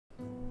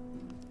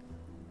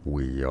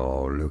We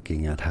are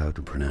looking at how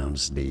to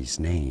pronounce this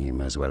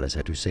name, as well as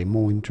how to say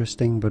more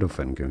interesting but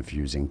often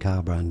confusing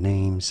car brand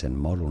names and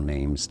model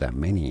names that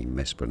many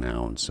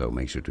mispronounce, so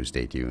make sure to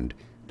stay tuned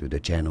to the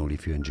channel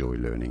if you enjoy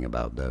learning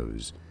about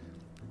those.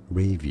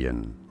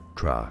 Rivian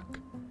Truck.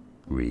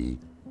 Rivian.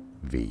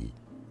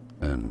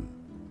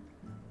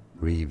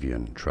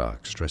 Rivian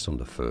Truck. Stress on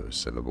the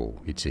first syllable.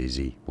 It's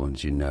easy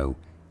once you know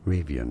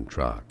Rivian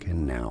Truck,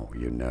 and now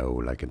you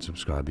know. Like and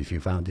subscribe if you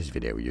found this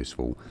video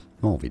useful.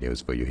 More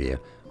videos for you here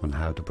on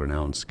how to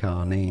pronounce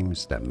car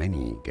names that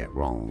many get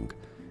wrong.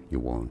 You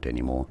won't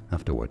anymore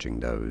after watching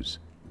those.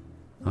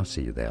 I'll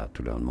see you there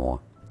to learn more.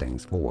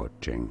 Thanks for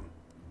watching.